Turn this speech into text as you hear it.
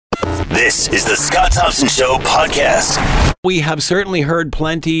This is the Scott Thompson Show podcast. We have certainly heard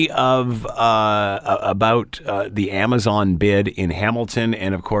plenty of about the Amazon bid in Hamilton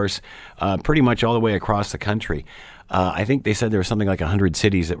and, of course, pretty much all the way across the country. I think they said there were something like 100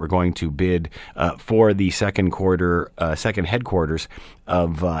 cities that were going to bid for the second headquarters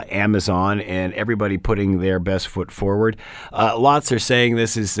of Amazon, and everybody putting their best foot forward. Lots are saying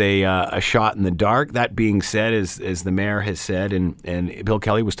this is a shot in the dark. That being said, as the mayor has said, and Bill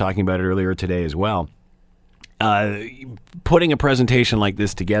Kelly was talking about it earlier today as well, putting a presentation like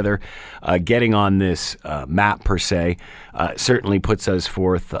this together, getting on this map per se, certainly puts us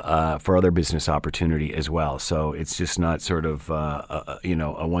forth for other business opportunity as well. So it's just not sort of a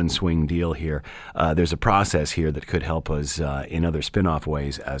one-swing deal here. There's a process here that could help us in other spin-off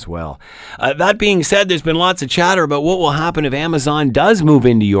ways as well. That being said, there's been lots of chatter about what will happen if Amazon does move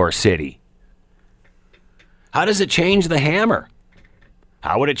into your city. How does it change the hammer?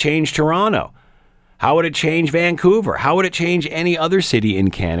 How would it change Toronto? How would it change Vancouver? How would it change any other city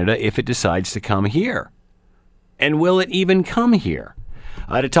in Canada if it decides to come here? And will it even come here?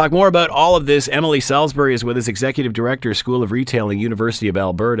 To talk more about all of this, Emily Salisbury is with us, Executive Director, School of Retailing, University of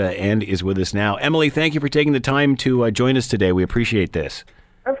Alberta, and is with us now. Emily, thank you for taking the time to join us today. We appreciate this.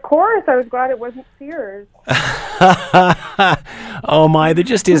 Of course. I was glad it wasn't Sears. Oh, my. There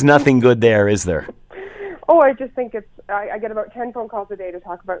just is nothing good there, is there? Oh, I just think I get about 10 phone calls a day to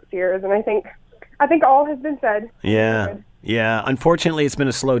talk about Sears, and I think all has been said. Yeah. Unfortunately, it's been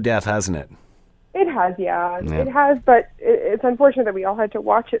a slow death, hasn't it? It has, yeah. It has, but it's unfortunate that we all had to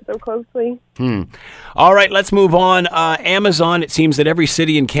watch it so closely. All right, let's move on. Amazon, it seems that every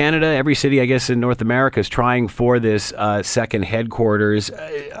city in Canada, every city, I guess, in North America is trying for this second headquarters.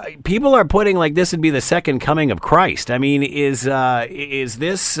 People are putting like this would be the second coming of Christ. I mean, is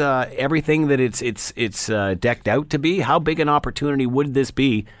this everything that it's decked out to be? How big an opportunity would this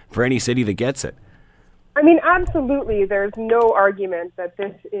be for any city that gets it? I mean, absolutely. There's no argument that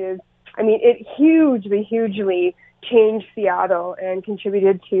this is. I mean, it hugely changed Seattle and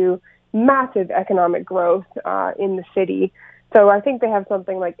contributed to massive economic growth in the city. So I think they have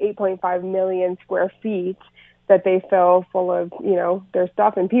something like 8.5 million square feet that they fill full of, their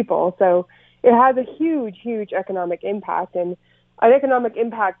stuff and people. So it has a huge economic impact, and an economic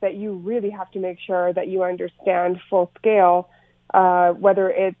impact that you really have to make sure that you understand full scale, whether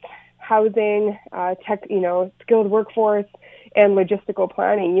it's housing, skilled workforce, and logistical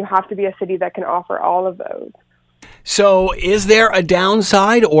planning. You have to be a city that can offer all of those. So is there a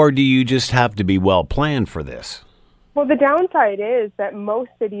downside, or do you just have to be well planned for this? Well, the downside is that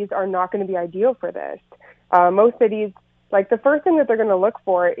most cities are not going to be ideal for this. Most cities, like the first thing that they're going to look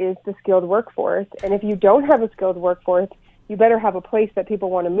for is the skilled workforce. And if you don't have a skilled workforce, you better have a place that people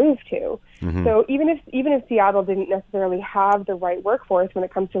want to move to. Mm-hmm. So even if Seattle didn't necessarily have the right workforce when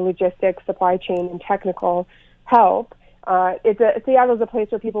it comes to logistics, supply chain, and technical help, Seattle is a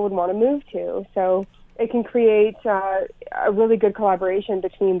place where people would want to move to. So it can create a really good collaboration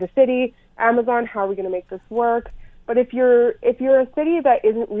between the city, Amazon. How are we going to make this work? But if you're a city that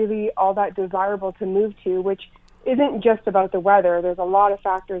isn't really all that desirable to move to, which isn't just about the weather, there's a lot of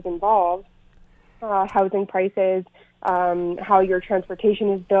factors involved, housing prices, how your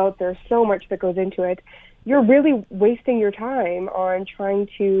transportation is built. There's so much that goes into it. You're really wasting your time on trying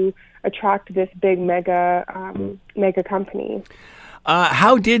to attract this big mega company.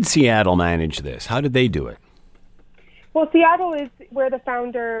 How did Seattle manage this? How did they do it? Well, Seattle is where the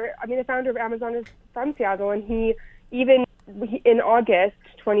founder of Amazon is from Seattle, and he in August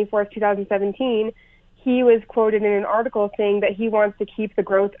 24th, 2017, he was quoted in an article saying that he wants to keep the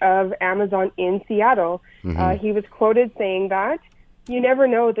growth of Amazon in Seattle. Mm-hmm. He was quoted saying that you never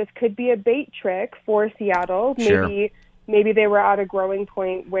know, this could be a bait trick for Seattle. Sure. Maybe they were at a growing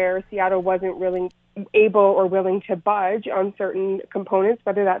point where Seattle wasn't really able or willing to budge on certain components,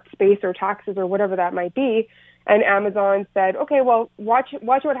 whether that's space or taxes or whatever that might be. And Amazon said, okay, well, watch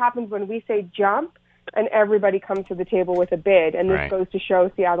what happens when we say jump and everybody comes to the table with a bid. And this goes to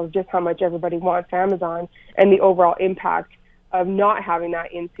show Seattle just how much everybody wants Amazon and the overall impact of not having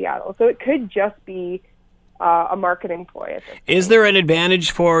that in Seattle. So it could just be a marketing ploy. Is there an advantage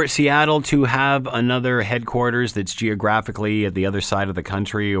for Seattle to have another headquarters that's geographically at the other side of the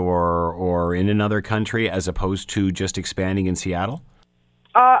country or in another country as opposed to just expanding in Seattle?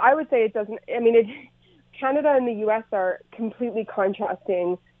 I would say it doesn't. I mean, Canada and the U.S. are completely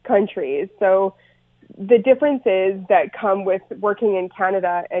contrasting countries. So the differences that come with working in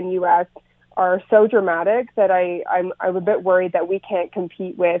Canada and U.S. are so dramatic that I'm a bit worried that we can't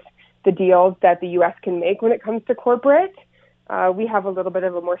compete with the deals that the U.S. can make when it comes to corporate. We have a little bit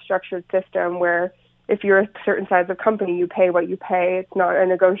of a more structured system where if you're a certain size of company, you pay what you pay. It's not a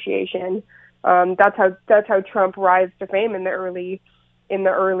negotiation. That's how Trump rise to fame in the early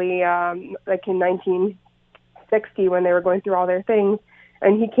like in 1960 when they were going through all their things,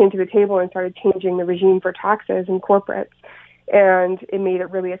 and he came to the table and started changing the regime for taxes and corporates, and it made it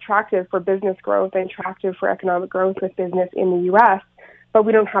really attractive for business growth and attractive for economic growth with business in the U.S. But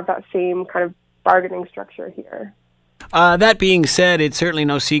we don't have that same kind of bargaining structure here. That being said, it's certainly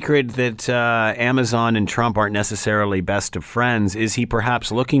no secret that Amazon and Trump aren't necessarily best of friends. Is he perhaps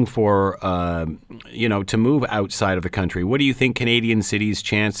looking for, to move outside of the country? What do you think Canadian cities'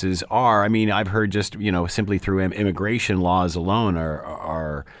 chances are? I mean, I've heard just, simply through immigration laws alone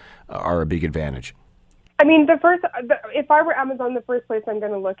are a big advantage. I mean, if I were Amazon, the first place I'm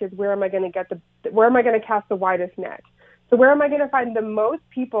going to look is where am I going to cast the widest net? So where am I going to find the most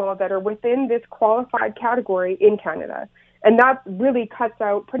people that are within this qualified category in Canada? And that really cuts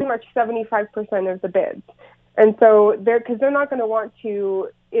out pretty much 75% of the bids. And so because they're not going to want to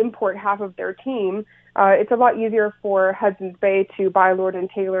import half of their team, it's a lot easier for Hudson's Bay to buy Lord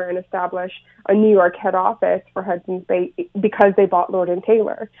 & Taylor and establish a New York head office for Hudson's Bay because they bought Lord &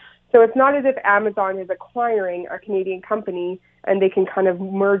 Taylor. So it's not as if Amazon is acquiring a Canadian company and they can kind of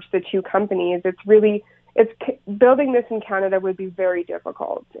merge the two companies. Building this in Canada would be very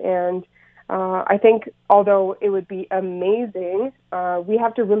difficult. And I think although it would be amazing, we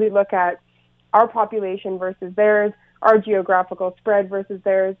have to really look at our population versus theirs, our geographical spread versus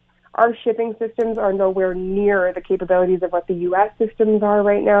theirs. Our shipping systems are nowhere near the capabilities of what the U.S. systems are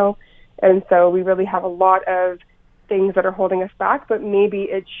right now. And so we really have a lot of things that are holding us back, but maybe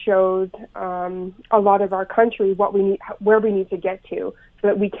it shows a lot of our country what we need, where we need to get to, so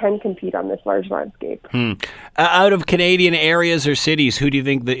that we can compete on this large landscape. Out of Canadian areas or cities, who do you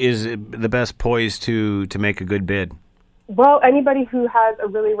think is the best poised to make a good bid? Well, anybody who has a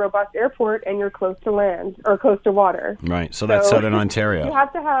really robust airport and you're close to land or close to water. Right, so that's Southern Ontario. You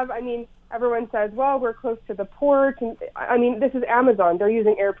have to have, everyone says, well, we're close to the port. And, this is Amazon. They're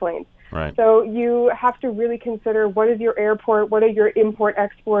using airplanes. Right. So you have to really consider what is your airport, what are your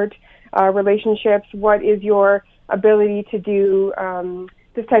import-export relationships, what is your ability to do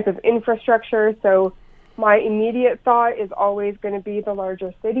this type of infrastructure. So my immediate thought is always going to be the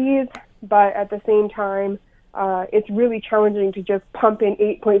larger cities, but at the same time, it's really challenging to just pump in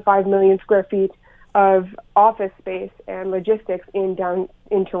 8.5 million square feet of office space and logistics in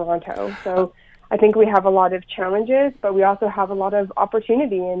Toronto. So I think we have a lot of challenges, but we also have a lot of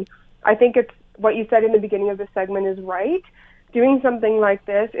opportunity. And I think it's what you said in the beginning of the segment is right. Doing something like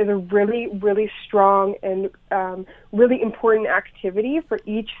this is a really, really strong and really important activity for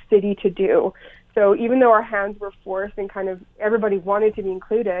each city to do. So even though our hands were forced and kind of everybody wanted to be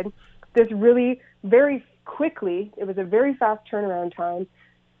included, this really very quickly, it was a very fast turnaround time.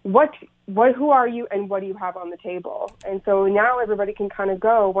 Who are you and what do you have on the table? And so now everybody can kind of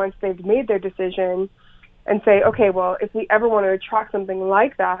go once they've made their decision and say, okay, well, if we ever want to attract something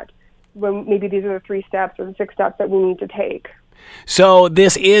like that, well, maybe these are the 3 steps or the 6 steps that we need to take. So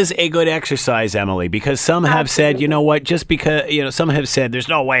this is a good exercise, Emily, because some have said, you know what, just because, some have said there's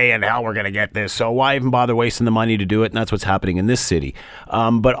no way in hell we're going to get this, so why even bother wasting the money to do it? And that's what's happening in this city.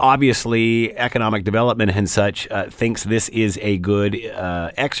 But obviously, economic development and such thinks this is a good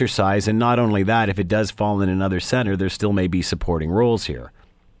exercise. And not only that, if it does fall in another center, there still may be supporting rules here.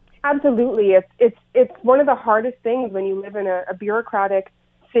 Absolutely. It's one of the hardest things when you live in a bureaucratic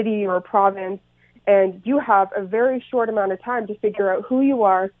city or province, and you have a very short amount of time to figure out who you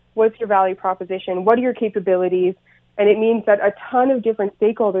are, what's your value proposition, what are your capabilities, and it means that a ton of different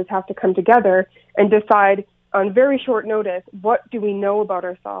stakeholders have to come together and decide on very short notice, what do we know about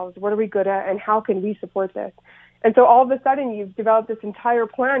ourselves, what are we good at, and how can we support this? And so all of a sudden you've developed this entire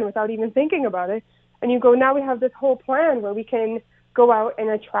plan without even thinking about it, and you go, now we have this whole plan where we can go out and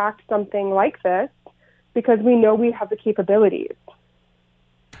attract something like this because we know we have the capabilities.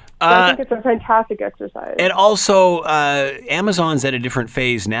 So I think it's a fantastic exercise. And also, Amazon's at a different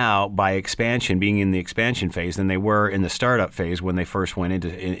phase now by expansion, being in the expansion phase, than they were in the startup phase when they first went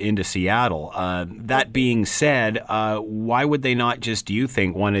into Seattle. That being said, why would they not just, do you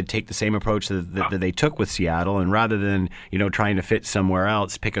think, want to take the same approach that they took with Seattle, and rather than trying to fit somewhere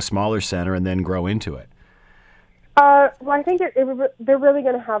else, pick a smaller center and then grow into it? Well, I think they're really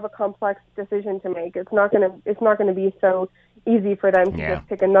going to have a complex decision to make. It's not going to be so easy for them to just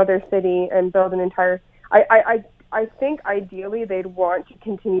pick another city and build an entire. I think ideally they'd want to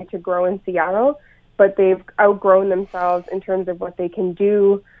continue to grow in Seattle, but they've outgrown themselves in terms of what they can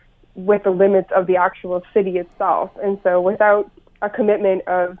do with the limits of the actual city itself. And so, without a commitment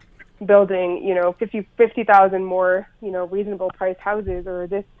of building, 50,000 more, reasonable priced houses, or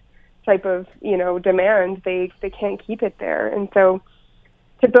this type of, demand, they can't keep it there. And so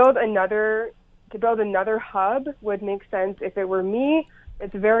to build another hub would make sense. If it were me,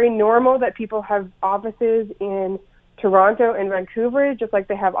 it's very normal that people have offices in Toronto and Vancouver, just like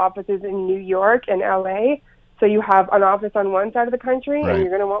they have offices in New York and LA. So you have an office on one side of the country, right, and you're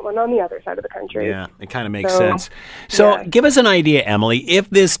going to want one on the other side of the country. Yeah, it kind of makes sense. So give us an idea, Emily, if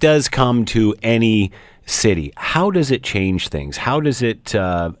this does come to any city, how does it change things? How does it,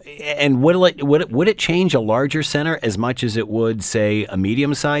 and would it change a larger center as much as it would, say, a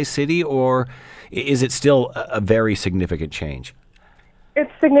medium-sized city, or is it still a very significant change?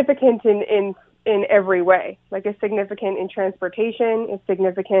 It's significant in every way. Like, it's significant in transportation. It's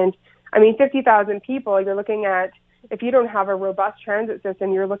significant. 50,000 people, you're looking at, if you don't have a robust transit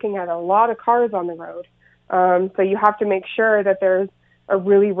system, you're looking at a lot of cars on the road. So you have to make sure that there's a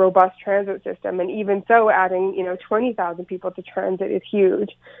really robust transit system. And even so, adding, 20,000 people to transit is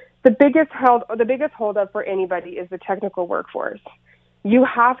huge. The biggest holdup for anybody is the technical workforce. You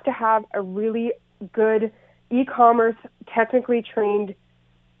have to have a really good e-commerce, technically trained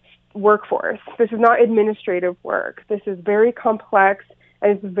workforce. This is not administrative work. This is very complex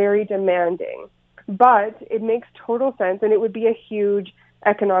and it's very demanding. But it makes total sense, and it would be a huge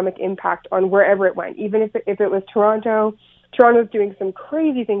economic impact on wherever it went. Even if it was Toronto. Toronto's doing some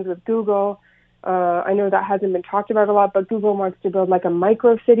crazy things with Google. I know that hasn't been talked about a lot, but Google wants to build like a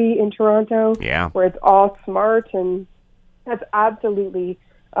micro city in Toronto, where it's all smart, and that's absolutely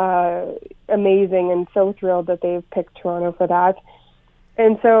amazing, and so thrilled that they've picked Toronto for that.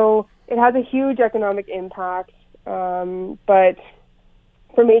 And so it has a huge economic impact, but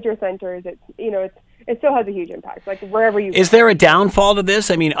for major centers, it still has a huge impact. Like, wherever you is there a downfall to this?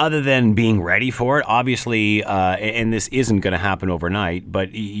 Other than being ready for it, obviously, and this isn't going to happen overnight, but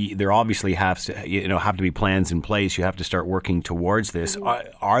there obviously have to be plans in place. You have to start working towards this.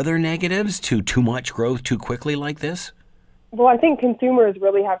 Mm-hmm. Are there negatives to too much growth too quickly like this? Well, I think consumers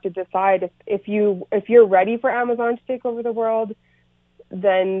really have to decide if you're ready for Amazon to take over the world,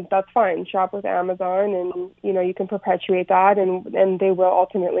 then that's fine. Shop with Amazon, and you can perpetuate that, and they will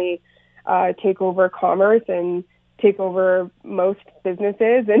ultimately take over commerce and take over most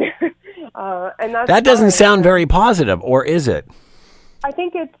businesses, and that's that doesn't sound very positive, or is it? I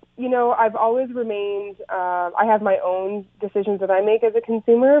think it's I've always remained. I have my own decisions that I make as a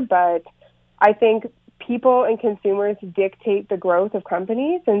consumer, but I think people and consumers dictate the growth of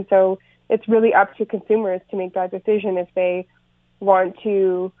companies, and so it's really up to consumers to make that decision if they want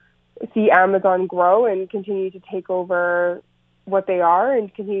to see Amazon grow and continue to take over what they are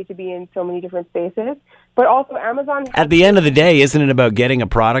and continue to be in so many different spaces. But also Amazon... At the end of the day, isn't it about getting a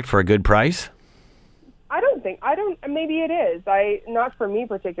product for a good price? Maybe it is. Not for me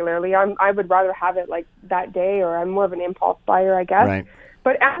particularly. I would rather have it like that day, or I'm more of an impulse buyer, I guess. Right.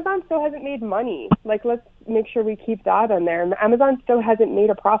 But Amazon still hasn't made money. Like, let's make sure we keep that on there. Amazon still hasn't made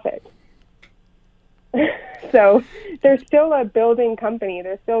a profit. So they're still a building company.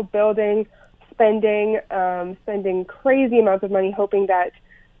 They're still building, spending crazy amounts of money, hoping that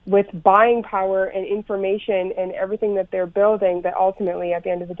with buying power and information and everything that they're building, that ultimately at the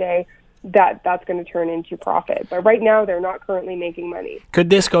end of the day, that's going to turn into profit. But right now, they're not currently making money. Could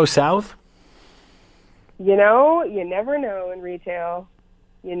this go south? You never know in retail.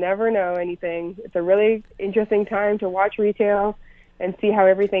 You never know anything. It's a really interesting time to watch retail and see how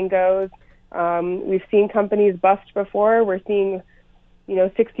everything goes. We've seen companies bust before. We're seeing,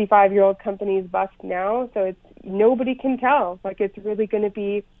 65-year-old companies bust now. So nobody can tell. Like, it's really going to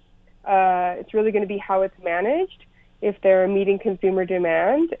be how it's managed, if they're meeting consumer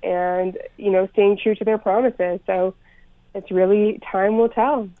demand and, staying true to their promises. So it's really, time will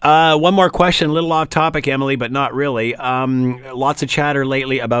tell. One more question, a little off topic, Emily, but not really. Lots of chatter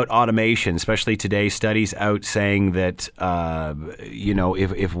lately about automation, especially today. Studies out saying that,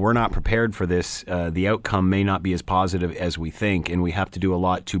 if we're not prepared for this, the outcome may not be as positive as we think, and we have to do a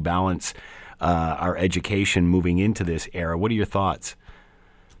lot to balance our education moving into this era. What are your thoughts?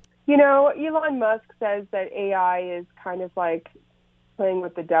 Elon Musk says that AI is kind of like playing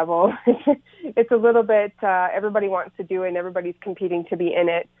with the devil. It's a little bit, everybody wants to do it and everybody's competing to be in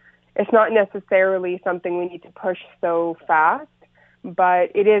it. It's not necessarily something we need to push so fast,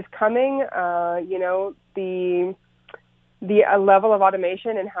 but it is coming. The level of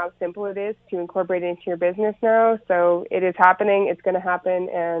automation and how simple it is to incorporate it into your business now. So it is happening. It's going to happen.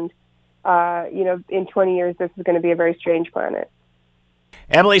 And, in 20 years, this is going to be a very strange planet.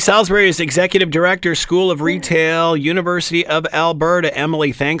 Emily Salisbury is Executive Director, School of Retail, University of Alberta.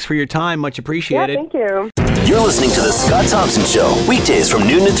 Emily, thanks for your time. Much appreciated. Yeah, thank you. You're listening to The Scott Thompson Show, weekdays from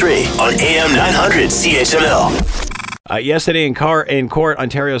noon to 3 on AM 900 CHML. Yesterday in court,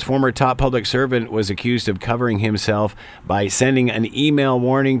 Ontario's former top public servant was accused of covering himself by sending an email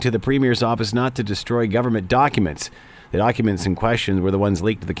warning to the Premier's office not to destroy government documents. The documents in question were the ones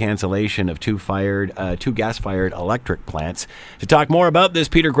leaked to the cancellation of two gas-fired electric plants. To talk more about this,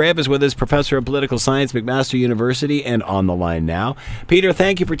 Peter Graefe is with us, Professor of Political Science, McMaster University, and on the line now. Peter,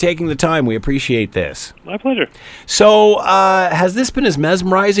 thank you for taking the time. We appreciate this. My pleasure. So, has this been as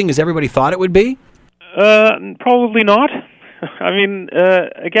mesmerizing as everybody thought it would be? Probably not. I mean,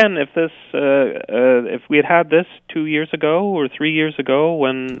 again, if we had this 2 years ago or 3 years ago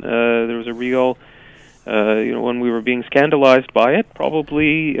when there was a real... when we were being scandalized by it,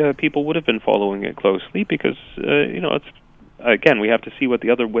 probably people would have been following it closely because, it's, again, we have to see what the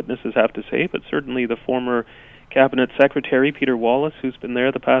other witnesses have to say, but certainly the former Cabinet Secretary, Peter Wallace, who's been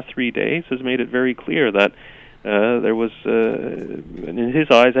there the past 3 days, has made it very clear that there was, in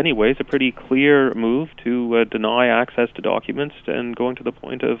his eyes anyways, a pretty clear move to deny access to documents and going to the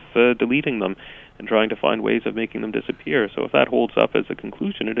point of deleting them and trying to find ways of making them disappear. So if that holds up as a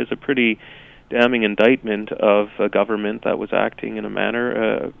conclusion, it is a pretty damning indictment of a government that was acting in a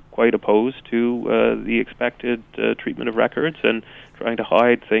manner quite opposed to the expected treatment of records and trying to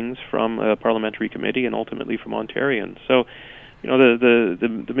hide things from a parliamentary committee and ultimately from Ontarians. So,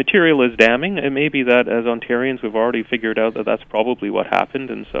 the material is damning. It may be that as Ontarians we've already figured out that that's probably what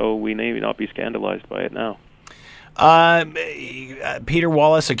happened, and so we may not be scandalized by it now. Peter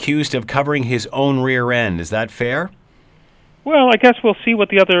Wallace accused of covering his own rear end. Is that fair? Well, I guess we'll see what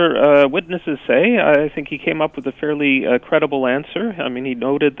the other witnesses say. I think he came up with a fairly credible answer. I mean, he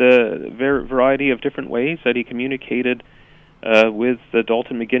noted the variety of different ways that he communicated with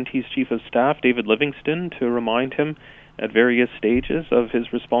Dalton McGuinty's Chief of Staff, David Livingston, to remind him at various stages of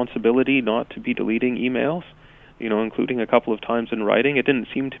his responsibility not to be deleting emails, including a couple of times in writing. It didn't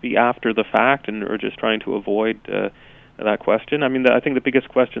seem to be after the fact or just trying to avoid that question. I mean, I think the biggest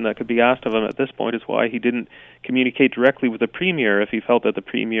question that could be asked of him at this point is why he didn't communicate directly with the Premier if he felt that the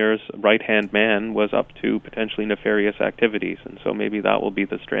Premier's right-hand man was up to potentially nefarious activities. And so maybe that will be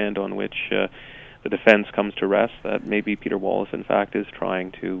the strand on which the defense comes to rest, that maybe Peter Wallace, in fact, is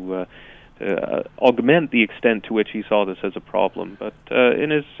trying to augment the extent to which he saw this as a problem. But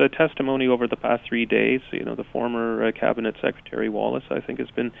in his testimony over the past 3 days, the former Cabinet Secretary Wallace, I think, has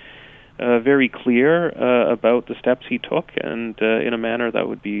been very clear about the steps he took, and in a manner that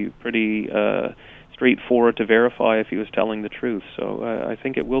would be pretty straightforward to verify if he was telling the truth. So I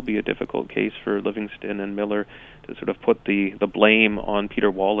think it will be a difficult case for Livingston and Miller to sort of put the blame on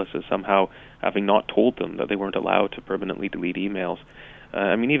Peter Wallace as somehow having not told them that they weren't allowed to permanently delete emails.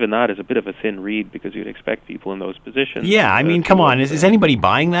 I mean, even that is a bit of a thin read because you'd expect people in those positions. Yeah, I mean, come on. Is anybody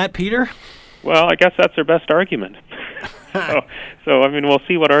buying that, Peter? Well, I guess that's their best argument. So, I mean, we'll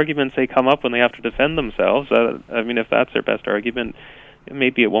see what arguments they come up when they have to defend themselves. I mean, if that's their best argument,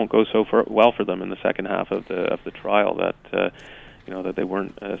 maybe it won't go so well for them in the second half of the trial that that they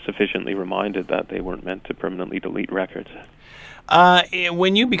weren't sufficiently reminded that they weren't meant to permanently delete records.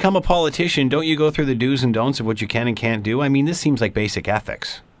 When you become a politician, don't you go through the do's and don'ts of what you can and can't do? I mean, this seems like basic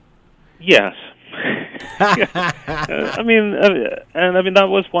ethics. Yes. I mean, that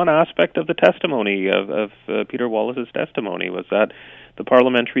was one aspect of the testimony of Peter Wallace's testimony, was that the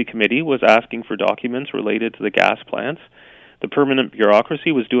parliamentary committee was asking for documents related to the gas plants. The permanent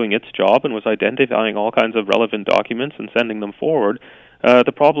bureaucracy was doing its job and was identifying all kinds of relevant documents and sending them forward.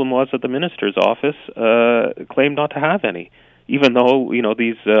 The problem was that the minister's office claimed not to have any, even though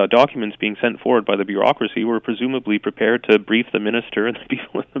these documents being sent forward by the bureaucracy were presumably prepared to brief the minister and the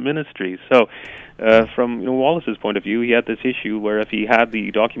people in the ministry. So from Wallace's point of view, he had this issue where if he had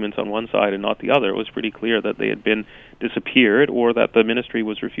the documents on one side and not the other, it was pretty clear that they had been disappeared or that the ministry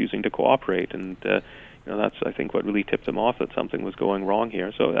was refusing to cooperate. And that's, I think, what really tipped him off that something was going wrong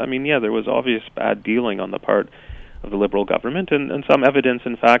here. So, I mean, yeah, there was obvious bad dealing on the part of the Liberal government, and some evidence,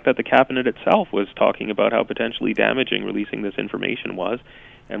 in fact, that the Cabinet itself was talking about how potentially damaging releasing this information was,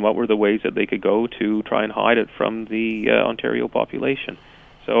 and what were the ways that they could go to try and hide it from the Ontario population.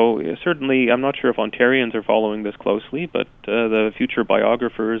 So certainly, I'm not sure if Ontarians are following this closely, but the future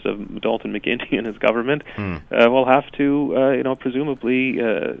biographers of Dalton McGuinty and his government will have to, presumably,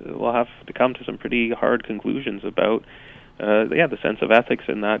 will have to come to some pretty hard conclusions about the sense of ethics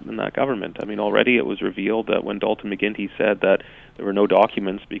in that government. I mean, already it was revealed that when Dalton McGuinty said that there were no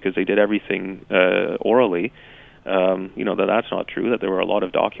documents because they did everything orally, that's not true, that there were a lot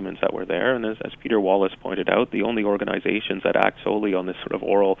of documents that were there. And as Peter Wallace pointed out, the only organizations that act solely on this sort of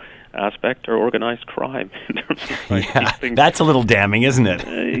oral aspect are organized crime. In terms of that's a little damning, isn't it?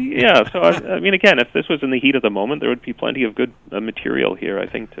 So, I mean, again, if this was in the heat of the moment, there would be plenty of good material here, I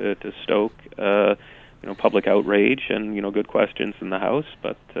think, to stoke public outrage and good questions in the House.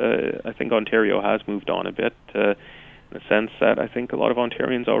 But I think Ontario has moved on a bit in the sense that I think a lot of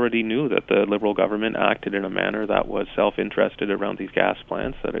Ontarians already knew that the Liberal government acted in a manner that was self-interested around these gas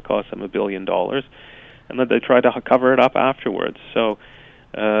plants, that it cost them $1 billion, and that they tried to cover it up afterwards. So,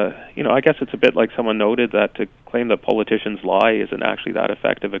 I guess it's a bit like someone noted that to claim that politicians lie isn't actually that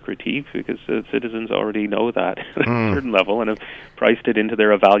effective a critique, because citizens already know that at a certain level and have priced it into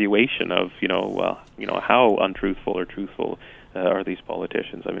their evaluation of, how untruthful or truthful are these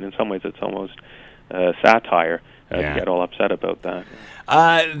politicians. I mean, in some ways it's almost satire to get all upset about that.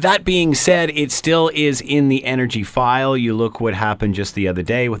 That being said, it still is in the energy file. You look what happened just the other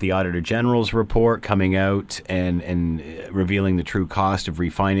day with the Auditor General's report coming out and revealing the true cost of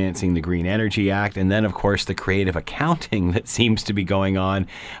refinancing the Green Energy Act, and then, of course, the creative accounting that seems to be going on,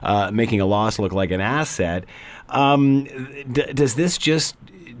 making a loss look like an asset. Does this just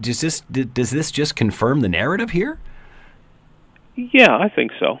confirm the narrative here? Yeah, I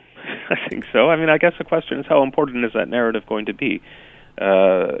think so. I mean, I guess the question is, how important is that narrative going to be?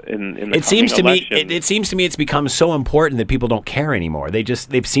 In the it seems to election? It seems to me it's become so important that people don't care anymore.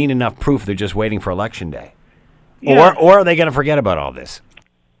 They've seen enough proof. They're just waiting for Election Day, or are they going to forget about all this?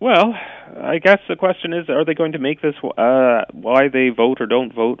 Well, I guess the question is, are they going to make this why they vote or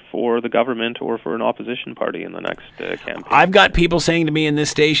don't vote for the government or for an opposition party in the next campaign? I've got people saying to me in this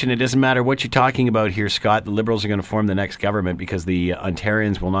station, it doesn't matter what you're talking about here, Scott, the Liberals are going to form the next government because the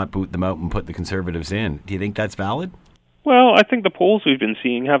Ontarians will not boot them out and put the Conservatives in. Do you think that's valid? Well, I think the polls we've been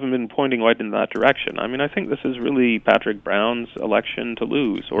seeing haven't been pointing right in that direction. I mean, I think this is really Patrick Brown's election to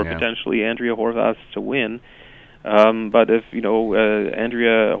lose, or potentially Andrea Horwath's to win. But if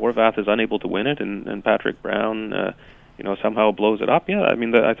Andrea Horwath is unable to win it, and Patrick Brown, somehow blows it up, I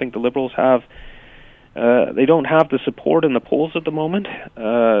mean, I think the Liberals have. They don't have the support in the polls at the moment.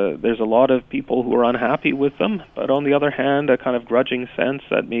 There's a lot of people who are unhappy with them, but on the other hand, a kind of grudging sense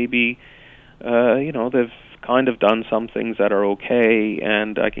that maybe, they've kind of done some things that are okay,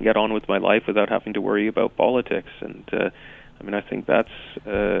 and I can get on with my life without having to worry about politics. And I mean, I think that's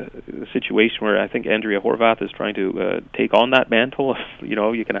a situation where I think Andrea Horwath is trying to take on that mantle.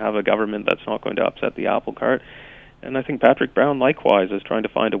 You can have a government that's not going to upset the apple cart. And I think Patrick Brown, likewise, is trying to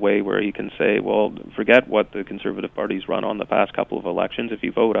find a way where he can say, well, forget what the Conservative Party's run on the past couple of elections. If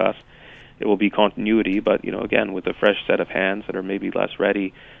you vote us, it will be continuity, but, again, with a fresh set of hands that are maybe less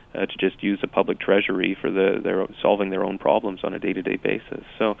ready to just use the public treasury for their solving their own problems on a day-to-day basis.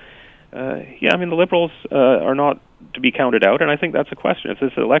 So, I mean, the Liberals are not to be counted out, and I think that's a question. If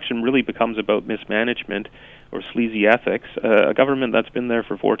this election really becomes about mismanagement or sleazy ethics, a government that's been there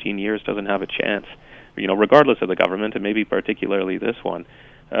for 14 years doesn't have a chance, regardless of the government, and maybe particularly this one.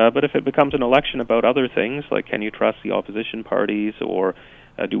 But if it becomes an election about other things, like can you trust the opposition parties, or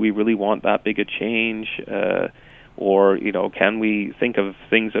do we really want that big a change, or can we think of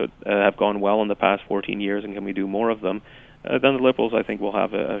things that have gone well in the past 14 years, and can we do more of them? Then the Liberals, I think, will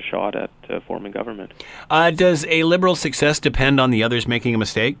have a shot at forming government. Does a Liberal success depend on the others making a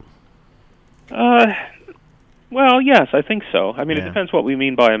mistake? Well, yes, I think so. I mean, it depends what we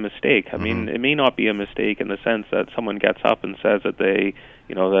mean by a mistake. I mean, it may not be a mistake in the sense that someone gets up and says that they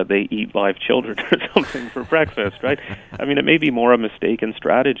eat live children or something for breakfast, right? I mean, it may be more a mistake in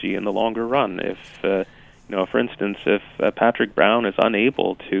strategy in the longer run. If, for instance, if Patrick Brown is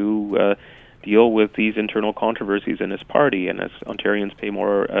unable to deal with these internal controversies in his party, and as Ontarians pay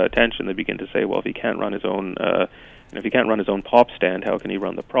more attention, they begin to say, well, if he can't run his own, pop stand, how can he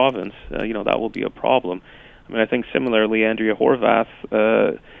run the province? That will be a problem. I mean, I think similarly, Andrea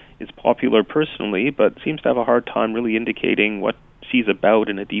Horwath is popular personally, but seems to have a hard time really indicating what she's about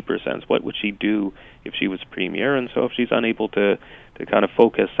in a deeper sense. What would she do if she was premier? And so if she's unable to kind of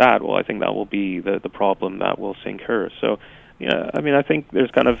focus that, well, I think that will be the problem that will sink her. So, I mean, I think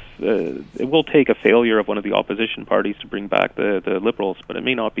there's kind of, it will take a failure of one of the opposition parties to bring back the Liberals, but it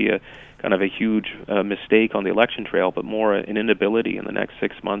may not be a kind of a huge mistake on the election trail, but more an inability in the next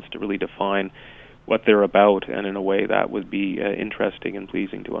 6 months to really define what they're about, and in a way that would be interesting and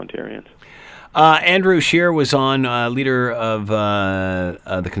pleasing to Ontarians. Andrew Scheer was on, leader of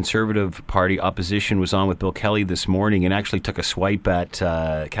the Conservative Party opposition, was on with Bill Kelly this morning and actually took a swipe at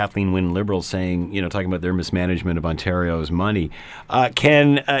Kathleen Wynne Liberals, saying, talking about their mismanagement of Ontario's money.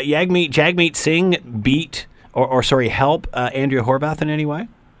 Can Jagmeet Singh beat, or help Andrea Horwath in any way?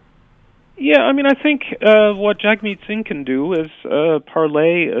 Yeah, I mean, I think what Jagmeet Singh can do is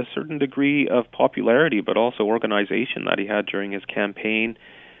parlay a certain degree of popularity, but also organization that he had during his campaign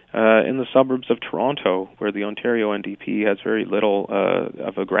in the suburbs of Toronto, where the Ontario NDP has very little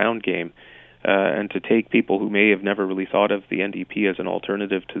of a ground game. and to take people who may have never really thought of the NDP as an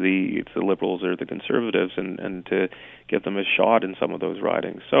alternative to the Liberals or the Conservatives, and to give them a shot in some of those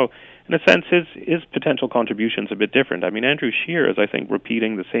ridings. So, in a sense, his potential contribution's a bit different. I mean, Andrew Scheer is, I think,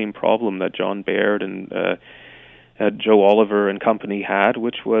 repeating the same problem that John Baird and Joe Oliver and company had,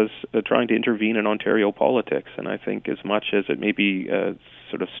 which was trying to intervene in Ontario politics. And I think as much as it maybe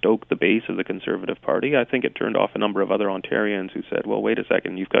sort of stoked the base of the Conservative Party, I think it turned off a number of other Ontarians who said, well, wait a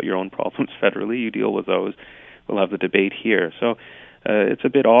second, you've got your own problems federally, you deal with those, we'll have the debate here. So it's a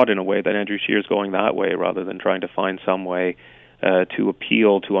bit odd in a way that Andrew Scheer is going that way rather than trying to find some way to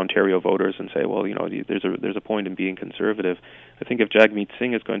appeal to Ontario voters and say, well, there's a point in being conservative. I think if Jagmeet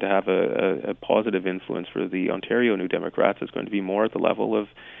Singh is going to have a positive influence for the Ontario New Democrats, it's going to be more at the level of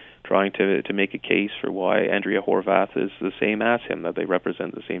trying to make a case for why Andrea Horwath is the same as him, that they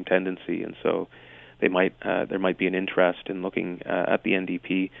represent the same tendency, and so there might be an interest in looking at the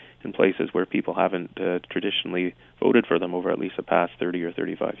NDP in places where people haven't traditionally voted for them over at least the past 30 or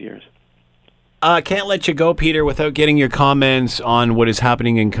 35 years. Can't let you go, Peter, without getting your comments on what is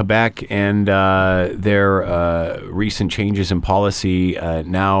happening in Quebec and their recent changes in policy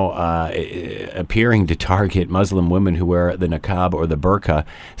now appearing to target Muslim women who wear the niqab or the burqa,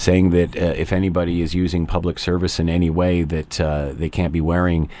 saying that if anybody is using public service in any way, that they can't be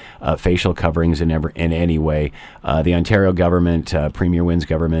wearing facial coverings in any way. The Ontario government, Premier Wynn's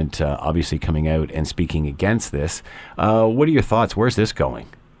government, obviously coming out and speaking against this. What are your thoughts? Where's this going?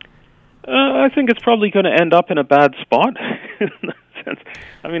 I think it's probably going to end up in a bad spot. In that sense.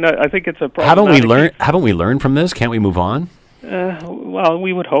 I mean, I think it's a problematic... Haven't we learned from this? Can't we move on? Well,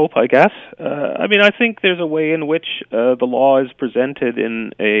 we would hope, I guess. I mean, I think there's a way in which the law is presented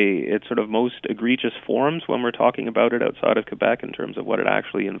in its sort of most egregious forms when we're talking about it outside of Quebec in terms of what it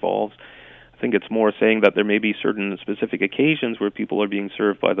actually involves. I think it's more saying that there may be certain specific occasions where people are being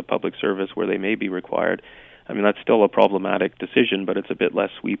served by the public service where they may be required. I mean, that's still a problematic decision, but it's a bit less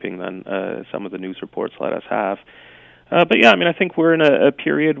sweeping than some of the news reports let us have. But yeah, I mean, I think we're in a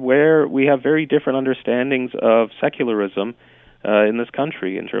period where we have very different understandings of secularism in this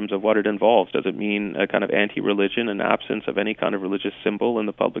country in terms of what it involves. Does it mean a kind of anti-religion, an absence of any kind of religious symbol in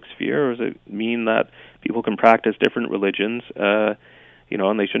the public sphere, or does it mean that people can practice different religions, and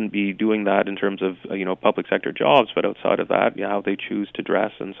they shouldn't be doing that in terms of, public sector jobs, but outside of that, how they choose to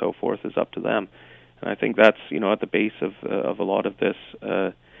dress and so forth is up to them. And I think that's, at the base of a lot of this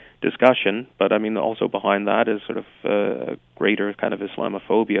discussion. But I mean, also behind that is sort of a greater kind of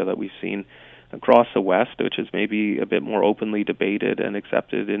Islamophobia that we've seen across the West, which is maybe a bit more openly debated and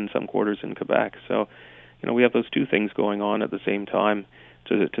accepted in some quarters in Quebec. So, we have those two things going on at the same time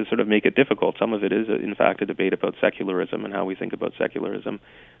to sort of make it difficult. Some of it is, in fact, a debate about secularism and how we think about secularism.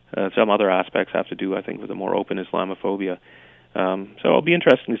 Some other aspects have to do, I think, with a more open Islamophobia. So it'll be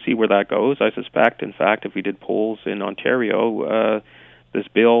interesting to see where that goes. I suspect, in fact, if we did polls in Ontario, this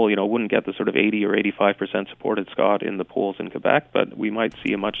bill, wouldn't get the sort of 80 or 85% support it's got in the polls in Quebec, but we might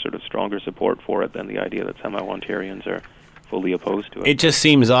see a much sort of stronger support for it than the idea that somehow Ontarians are fully opposed to it. It just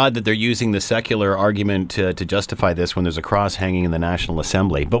seems odd that they're using the secular argument to justify this when there's a cross hanging in the National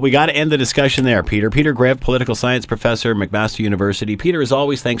Assembly. But we got to end the discussion there, Peter. Peter Graefe, political science professor, McMaster University. Peter, as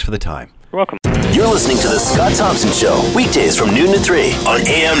always, thanks for the time. You're welcome. You're listening to The Scott Thompson Show, weekdays from noon to 3 on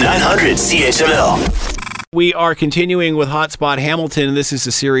AM 900 CHML. We are continuing with Hotspot Hamilton. This is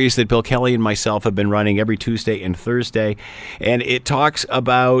a series that Bill Kelly and myself have been running every Tuesday and Thursday, and it talks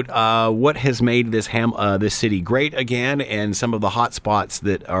about what has made this city great again, and some of the hot spots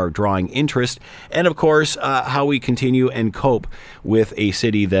that are drawing interest, and of course how we continue and cope with a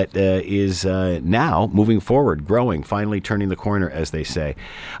city that is now moving forward, growing, finally turning the corner, as they say.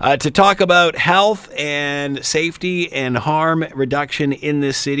 To talk about health and safety and harm reduction in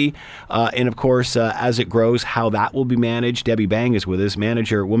this city, and of course as it grows, how that will be managed. Debbie Bang is with us,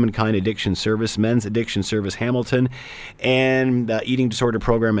 manager, Womankind Addiction Service, Men's Addiction Service Hamilton, and eating disorder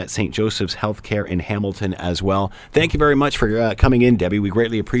program at St. Joseph's Healthcare in Hamilton as well. Thank you very much for coming in, Debbie. We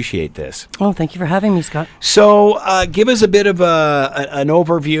greatly appreciate this. Oh, thank you for having me, Scott. So give us a bit of an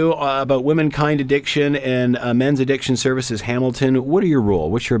overview about Womankind Addiction and Men's Addiction Services Hamilton. What are your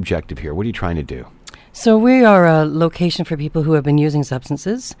role? What's your objective here? What are you trying to do? So we are a location for people who have been using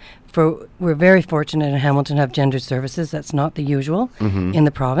substances. We're very fortunate in Hamilton to have gendered services. That's not the usual in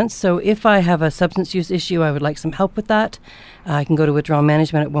the province. So if I have a substance use issue, I would like some help with that. I can go to withdrawal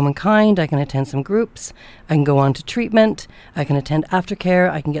management at Womankind. I can attend some groups. I can go on to treatment. I can attend aftercare.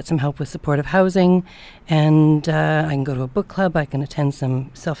 I can get some help with supportive housing. And I can go to a book club. I can attend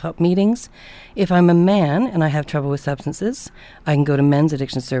some self-help meetings. If I'm a man and I have trouble with substances, I can go to Men's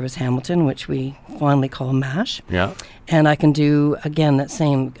Addiction Service Hamilton, which we fondly commonly call MASH. Yeah. And I can do, again, I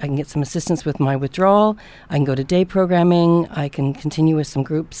can get some assistance with my withdrawal. I can go to day programming. I can continue with some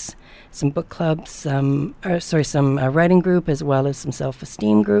groups, some book clubs, some writing group, as well as some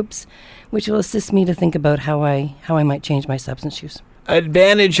self-esteem groups, which will assist me to think about how I might change my substance use.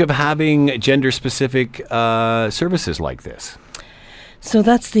 Advantage of having gender-specific services like this? So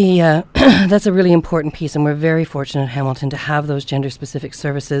that's that's a really important piece, and we're very fortunate in Hamilton to have those gender-specific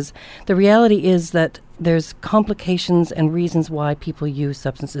services. The reality is that there's complications and reasons why people use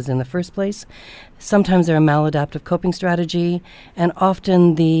substances in the first place. Sometimes they're a maladaptive coping strategy, and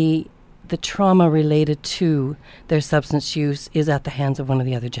often the trauma related to their substance use is at the hands of one of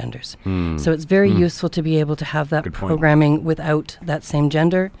the other genders. So it's very useful to be able to have that programming without that same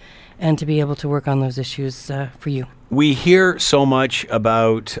gender, and to be able to work on those issues for you. We hear so much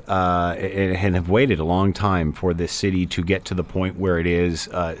about and have waited a long time for this city to get to the point where it is,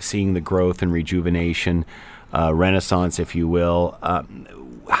 seeing the growth and rejuvenation, renaissance, if you will.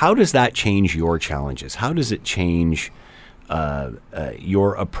 How does that change your challenges? How does it change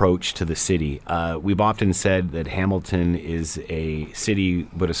your approach to the city? We've often said that Hamilton is a city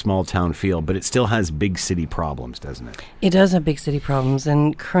with a small town feel, but it still has big city problems, doesn't it? It does have big city problems,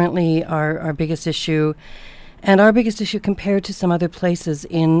 and currently our biggest issue, and our biggest issue compared to some other places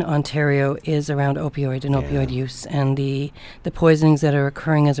in Ontario, is around opioid and opioid use and the poisonings that are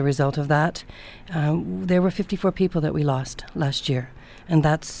occurring as a result of that. There were 54 people that we lost last year, and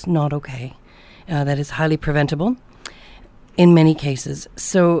that's not okay. That is highly preventable in many cases.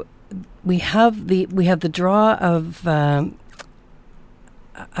 So we have the draw of on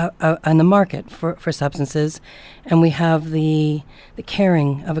the market for substances, and we have the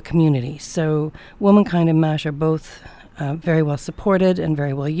caring of a community. So Womankind and MASH are both very well supported and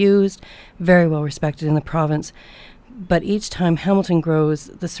very well used, very well respected in the province. But each time Hamilton grows,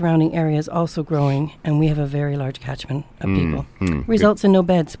 the surrounding area is also growing, and we have a very large catchment of people. Results in no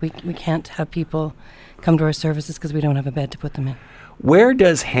beds. We can't have people come to our services because we don't have a bed to put them in. Where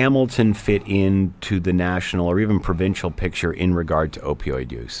does Hamilton fit into the national or even provincial picture in regard to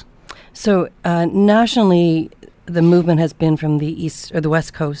opioid use? So nationally, the movement has been from the east or the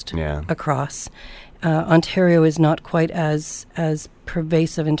west coast across. Ontario is not quite as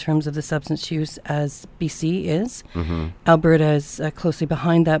pervasive in terms of the substance use as BC is. Alberta is closely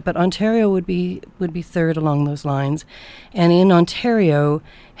behind that, but Ontario would be third along those lines. And in Ontario,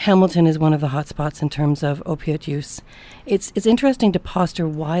 Hamilton is one of the hotspots in terms of opioid use. It's interesting to posture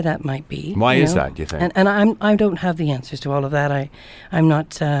why that might be. Why is that, do you think? And I don't have the answers to all of that. I'm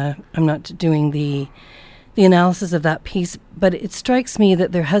not doing the analysis of that piece, but it strikes me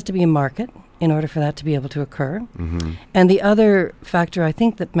that there has to be a market in order for that to be able to occur. And the other factor I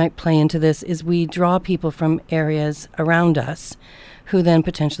think that might play into this is we draw people from areas around us who then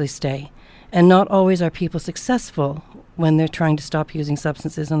potentially stay. And not always are people successful when they're trying to stop using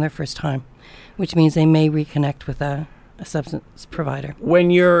substances on their first time, which means they may reconnect with a substance provider.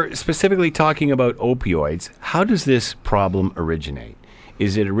 When you're specifically talking about opioids, how does this problem originate?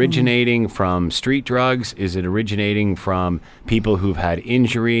 Is it originating from street drugs? Is it originating from people who've had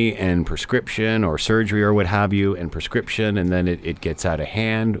injury and prescription or surgery or what have you and prescription, and then it gets out of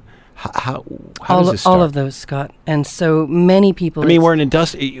hand? How does this start? All of those, Scott. And so many people... I mean,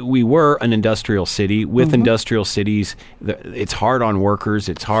 we were an industrial city. With industrial cities, it's hard on workers.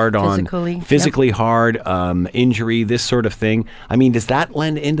 It's hard physically hard, injury, this sort of thing. I mean, does that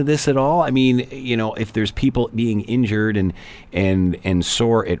lend into this at all? I mean, if there's people being injured and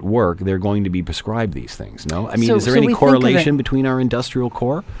sore at work, they're going to be prescribed these things, no? I mean, is there any correlation between our industrial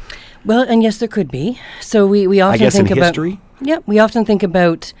core? Well, and yes, there could be. So we often think about history. Yeah, we often think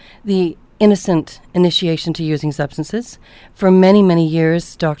about the innocent initiation to using substances. For many, many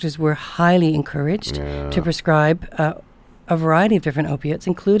years, doctors were highly encouraged to prescribe a variety of different opiates,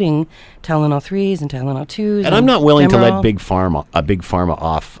 including Tylenol 3s and Tylenol 2s. And I'm not willing to let Big Pharma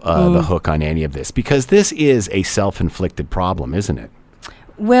off the hook on any of this, because this is a self-inflicted problem, isn't it?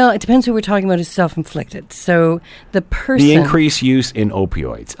 Well, it depends who we're talking about is self-inflicted. So the increased use in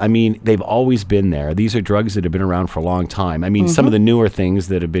opioids, I mean, they've always been there. These are drugs that have been around for a long time. I mean, some of the newer things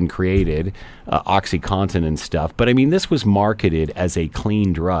that have been created, OxyContin and stuff. But I mean, this was marketed as a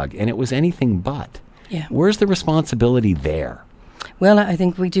clean drug, and it was anything but. Yeah. Where's the responsibility there? Well, I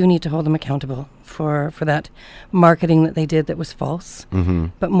think we do need to hold them accountable for that marketing that they did that was false.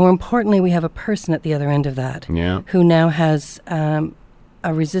 But more importantly, we have a person at the other end of that who now has...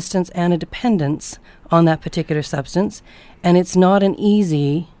 a resistance and a dependence on that particular substance, and it's not an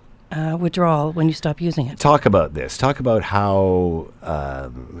easy withdrawal when you stop using it. Talk about this. Talk about how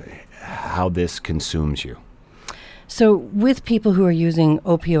this consumes you. So with people who are using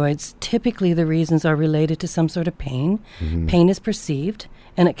opioids, typically the reasons are related to some sort of pain. Pain is perceived,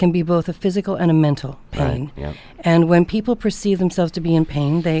 and it can be both a physical and a mental pain. Right, yeah. And when people perceive themselves to be in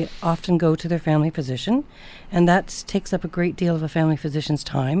pain, they often go to their family physician, and that takes up a great deal of a family physician's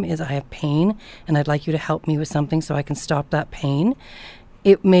time, is I have pain, and I'd like you to help me with something so I can stop that pain.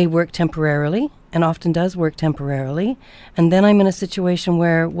 It may work temporarily, and often does work temporarily, and then I'm in a situation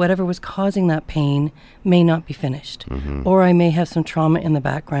where whatever was causing that pain may not be finished, or I may have some trauma in the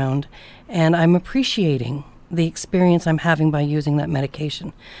background, and I'm appreciating the experience I'm having by using that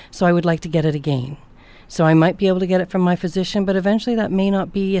medication. So I would like to get it again. So I might be able to get it from my physician, but eventually that may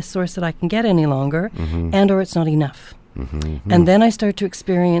not be a source that I can get any longer, and or it's not enough. And then I start to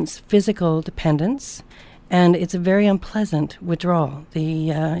experience physical dependence, and it's a very unpleasant withdrawal.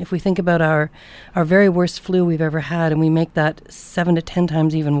 If we think about our very worst flu we've ever had, and we make that 7 to 10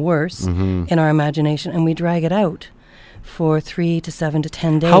 times even worse in our imagination, and we drag it out for 3 to 7 to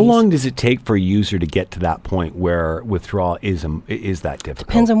 10 days. How long does it take for a user to get to that point where withdrawal is that difficult?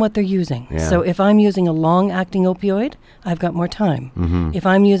 Depends on what they're using. Yeah. So if I'm using a long-acting opioid, I've got more time. If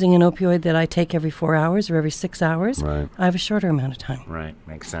I'm using an opioid that I take every 4 hours or every 6 hours, Right. I have a shorter amount of time. Right,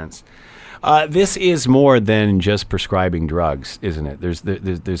 makes sense. This is more than just prescribing drugs, isn't it?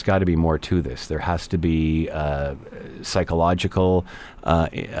 There's got to be more to this. There has to be psychological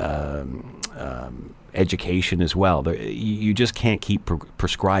education as well. You just can't keep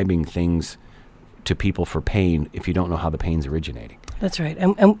prescribing things to people for pain if you don't know how the pain's originating. That's right.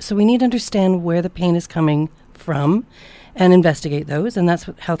 And so we need to understand where the pain is coming from and investigate those, and that's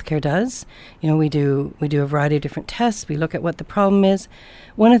what healthcare does. We do a variety of different tests. We look at what the problem is.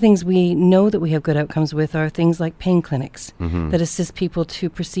 One of the things we know that we have good outcomes with are things like pain clinics that assist people to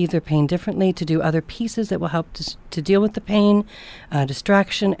perceive their pain differently, to do other pieces that will help to deal with the pain,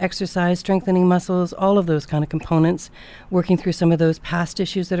 distraction, exercise, strengthening muscles, all of those kind of components, working through some of those past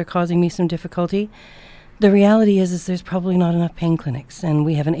issues that are causing me some difficulty. The reality is there's probably not enough pain clinics, and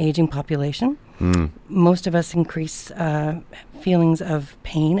we have an aging population. Most of us increase feelings of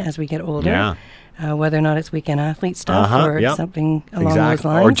pain as we get older, whether or not it's weekend athlete stuff or something along those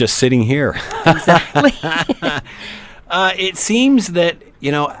lines. Or just sitting here. Exactly. It seems that,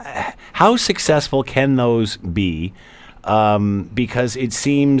 how successful can those be? Because it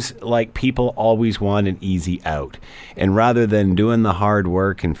seems like people always want an easy out. And rather than doing the hard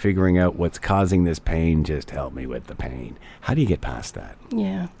work and figuring out what's causing this pain, just help me with the pain. How do you get past that?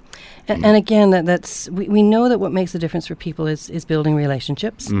 Yeah. And again, we know that what makes a difference for people is building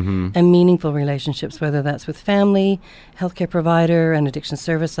relationships and meaningful relationships, whether that's with family, healthcare provider, an addiction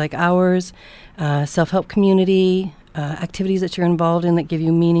service like ours, self-help community, activities that you're involved in that give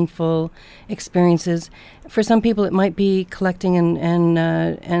you meaningful experiences. For some people, it might be collecting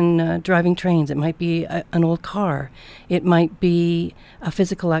and driving trains. It might be an old car. It might be a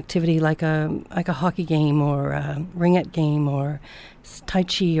physical activity like a hockey game or a ringette game or Tai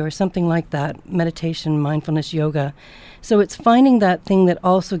Chi or something like that, meditation, mindfulness, yoga. So it's finding that thing that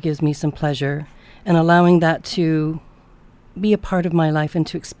also gives me some pleasure and allowing that to be a part of my life and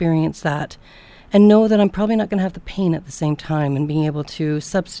to experience that and know that I'm probably not going to have the pain at the same time, and being able to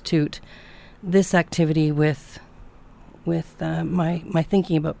substitute this activity with my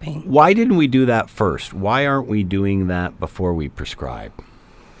thinking about pain. Why didn't we do that first? Why aren't we doing that before we prescribe?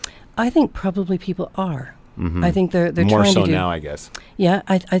 I think probably people are. I think they're more trying so to do, now, I guess. Yeah,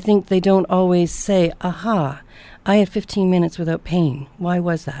 I think they don't always say, aha, I had 15 minutes without pain. Why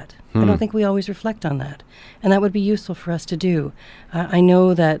was that? I don't think we always reflect on that. And that would be useful for us to do. I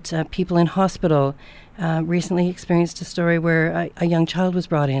know that people in hospital recently experienced a story where a young child was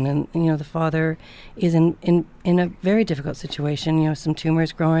brought in, and the father is in a very difficult situation, some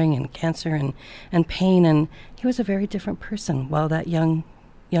tumors growing and cancer and pain, and he was a very different person while that young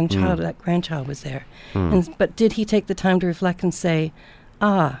child, that grandchild was there. But did he take the time to reflect and say,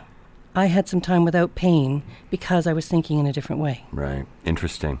 I had some time without pain because I was thinking in a different way? Right.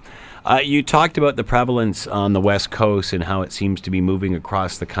 Interesting. You talked about the prevalence on the West Coast and how it seems to be moving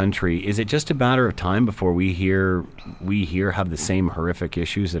across the country. Is it just a matter of time before we here have the same horrific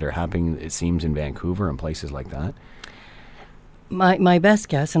issues that are happening, it seems, in Vancouver and places like that? My best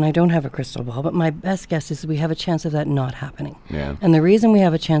guess, and I don't have a crystal ball, but my best guess is we have a chance of that not happening. Yeah. And the reason we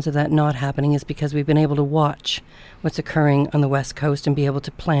have a chance of that not happening is because we've been able to watch what's occurring on the West Coast and be able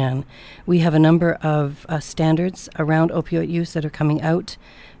to plan. We have a number of standards around opioid use that are coming out.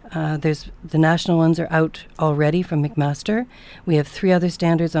 There's the national ones are out already from McMaster. We have 3 other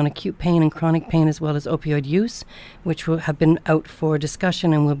standards on acute pain and chronic pain, as well as opioid use, which will have been out for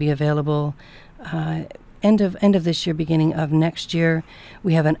discussion and will be available end of this year, beginning of next year.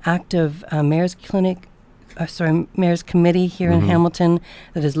 We have an active mayor's clinic mayor's committee here in Hamilton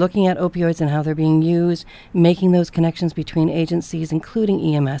that is looking at opioids and how they're being used, making those connections between agencies,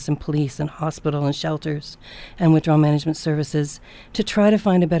 including EMS and police and hospital and shelters and withdrawal management services, to try to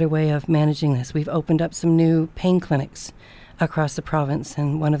find a better way of managing this. We've opened up some new pain clinics across the province,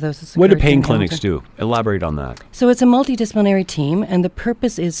 and one of those is... What do pain clinics do? Elaborate on that. So it's a multidisciplinary team, and the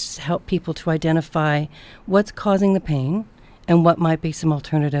purpose is to help people to identify what's causing the pain and what might be some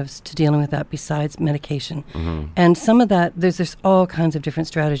alternatives to dealing with that besides medication. And some of that, there's all kinds of different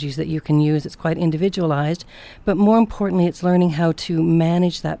strategies that you can use. It's quite individualized, but more importantly, it's learning how to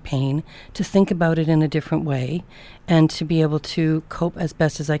manage that pain, to think about it in a different way, and to be able to cope as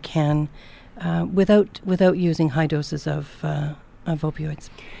best as I can without using high doses of opioids.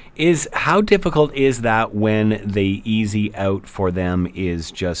 How difficult is that when the easy out for them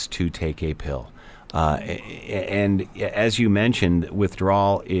is just to take a pill? And as you mentioned,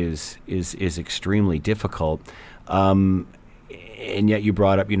 withdrawal is extremely difficult. And yet you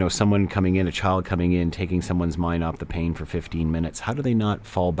brought up, someone coming in, a child coming in, taking someone's mind off the pain for 15 minutes. How do they not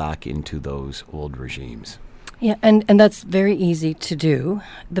fall back into those old regimes? Yeah, and that's very easy to do.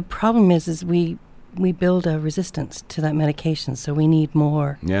 The problem is we build a resistance to that medication, so we need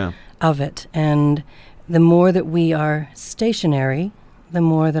more of it. And the more that we are stationary, the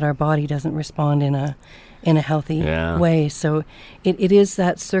more that our body doesn't respond in a healthy way. So it is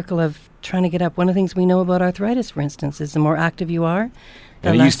that circle of trying to get up. One of the things we know about arthritis, for instance, is the more active you are,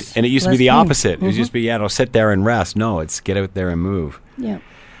 it used to be the opposite. It used to be, don't sit there and rest. No, it's get out there and move. Yeah.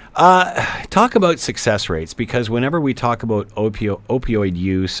 Talk about success rates, because whenever we talk about opioid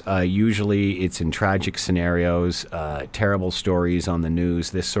use, usually it's in tragic scenarios, terrible stories on the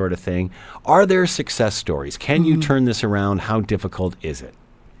news, this sort of thing. Are there success stories? Can you turn this around? How difficult is it?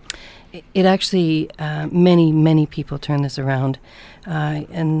 It actually, many people turn this around.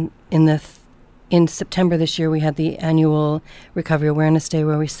 And in September this year, we had the annual Recovery Awareness Day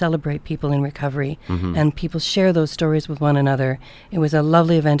where we celebrate people in recovery and people share those stories with one another. It was a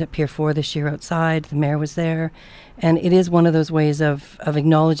lovely event at Pier 4 this year outside. The mayor was there. And it is one of those ways of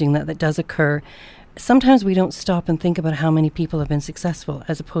acknowledging that does occur. Sometimes we don't stop and think about how many people have been successful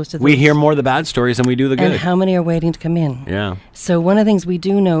as opposed to we hear more of the bad stories than we do the good. And how many are waiting to come in. Yeah. So one of the things we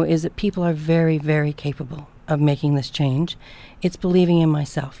do know is that people are very, very capable of making this change. It's believing in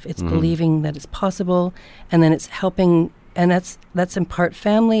myself. It's believing that it's possible, and then it's helping, and that's in part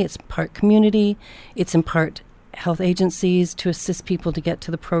family, it's in part community, it's in part health agencies to assist people to get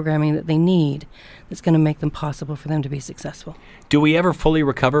to the programming that they need that's going to make them possible for them to be successful. Do we ever fully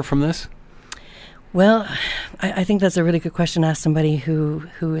recover from this? Well, I think that's a really good question to ask somebody who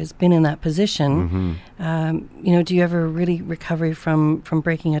has been in that position. Do you ever really recover from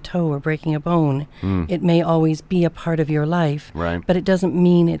breaking a toe or breaking a bone? It may always be a part of your life, right, but it doesn't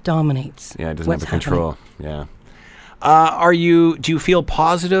mean it dominates. Yeah, it doesn't have the control. Yeah. Do you feel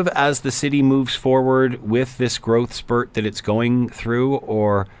positive as the city moves forward with this growth spurt that it's going through,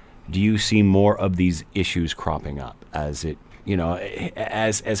 or do you see more of these issues cropping up as it?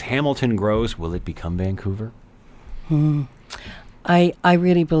 As Hamilton grows, will it become Vancouver? I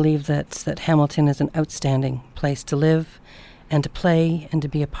really believe that Hamilton is an outstanding place to live and to play and to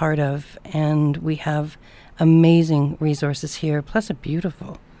be a part of. And we have amazing resources here, plus a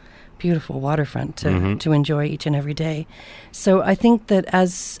beautiful waterfront to enjoy each and every day. So I think that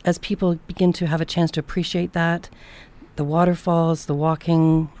as people begin to have a chance to appreciate that, the waterfalls, the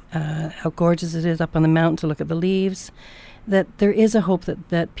walking, how gorgeous it is up on the mountain to look at the leaves, that there is a hope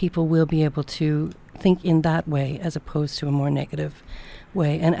that people will be able to think in that way as opposed to a more negative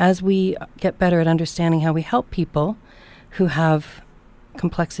way. And as we get better at understanding how we help people who have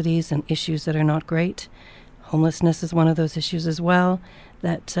complexities and issues that are not great, homelessness is one of those issues as well,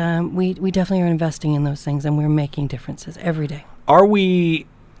 that we definitely are investing in those things, and we're making differences every day. Are we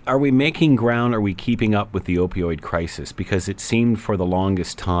making ground? Are we keeping up with the opioid crisis? Because it seemed for the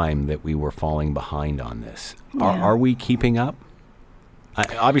longest time that we were falling behind on this. Yeah. Are we keeping up?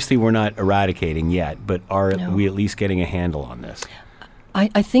 Obviously, we're not eradicating yet, but are we at least getting a handle on this?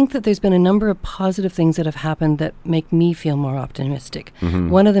 I think that there's been a number of positive things that have happened that make me feel more optimistic.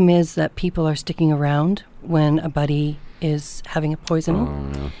 One of them is that people are sticking around when a buddy is having a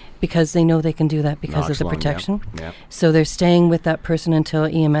poisoning. Because they know they can do that because of the protection. Yep. So they're staying with that person until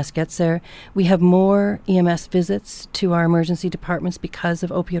EMS gets there. We have more EMS visits to our emergency departments because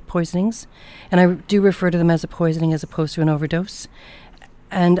of opioid poisonings. And I do refer to them as a poisoning as opposed to an overdose.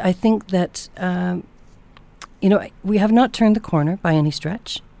 And I think that, we have not turned the corner by any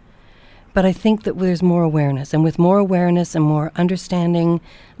stretch. But I think that there's more awareness. And with more awareness and more understanding,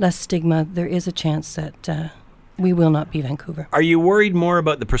 less stigma, there is a chance that we will not be Vancouver. Are you worried more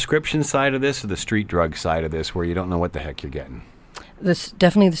about the prescription side of this or the street drug side of this, where you don't know what the heck you're getting?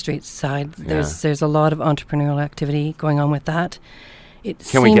 Definitely the street side. There's a lot of entrepreneurial activity going on with that.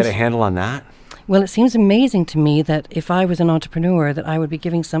 Can we get a handle on that? Well, it seems amazing to me that if I was an entrepreneur, that I would be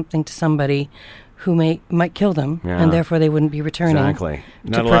giving something to somebody who might kill them, and therefore they wouldn't be returning. Exactly.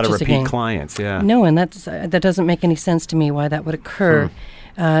 Not a lot of repeat clients, No, and that doesn't make any sense to me why that would occur.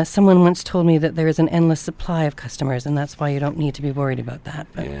 Someone once told me that there is an endless supply of customers, and that's why you don't need to be worried about that.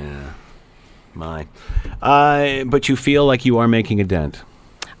 But but you feel like you are making a dent.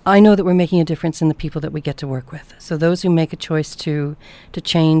 I know that we're making a difference in the people that we get to work with. So those who make a choice to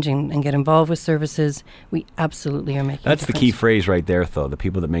change and get involved with services, we absolutely are making a difference. That's the key phrase right there, though, the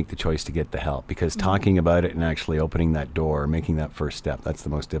people that make the choice to get the help. Because talking about it and actually opening that door, making that first step, that's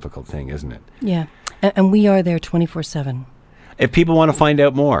the most difficult thing, isn't it? Yeah. And we are there 24/7. If people want to find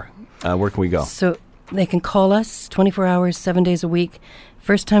out more, where can we go? So they can call us 24 hours, 7 days a week.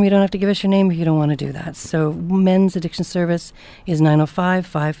 First time, you don't have to give us your name if you don't want to do that. So Men's Addiction Service is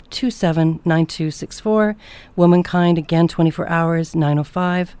 905-527-9264. Womankind, again, 24 hours,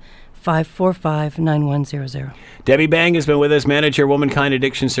 905-545-9100. Debbie Bang has been with us, manager, Womankind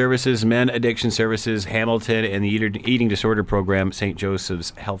Addiction Services, Men Addiction Services, Hamilton, and the Eating Disorder Program, St.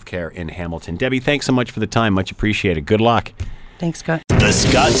 Joseph's Healthcare in Hamilton. Debbie, thanks so much for the time. Much appreciated. Good luck. Thanks, Scott. The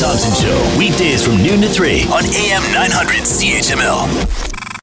Scott Thompson Show, weekdays from noon to 3 on AM 900 CHML.